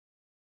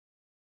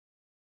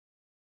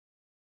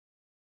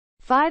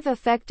5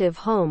 effective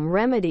home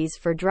remedies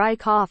for dry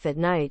cough at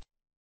night.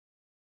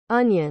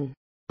 Onion.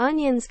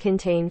 Onions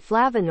contain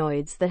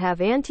flavonoids that have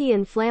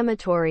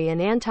anti-inflammatory and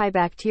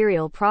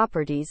antibacterial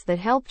properties that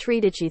help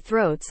treat itchy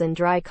throats and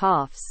dry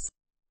coughs.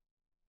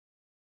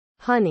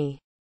 Honey.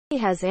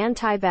 Honey has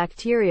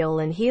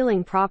antibacterial and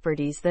healing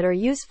properties that are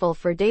useful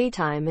for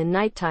daytime and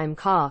nighttime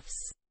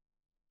coughs.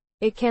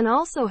 It can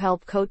also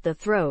help coat the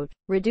throat,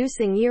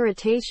 reducing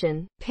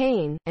irritation,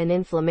 pain, and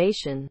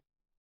inflammation.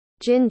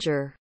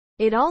 Ginger.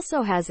 It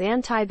also has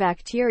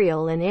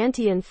antibacterial and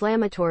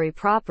anti-inflammatory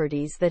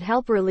properties that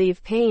help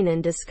relieve pain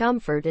and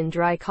discomfort in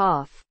dry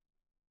cough.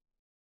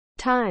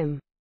 Thyme.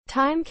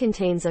 Thyme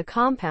contains a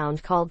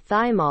compound called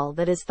thymol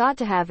that is thought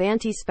to have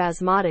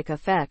antispasmodic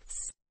effects.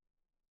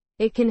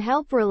 It can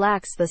help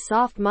relax the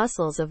soft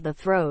muscles of the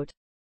throat.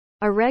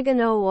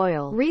 Oregano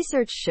oil.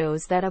 Research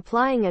shows that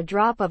applying a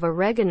drop of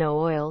oregano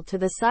oil to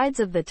the sides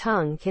of the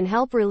tongue can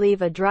help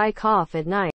relieve a dry cough at night.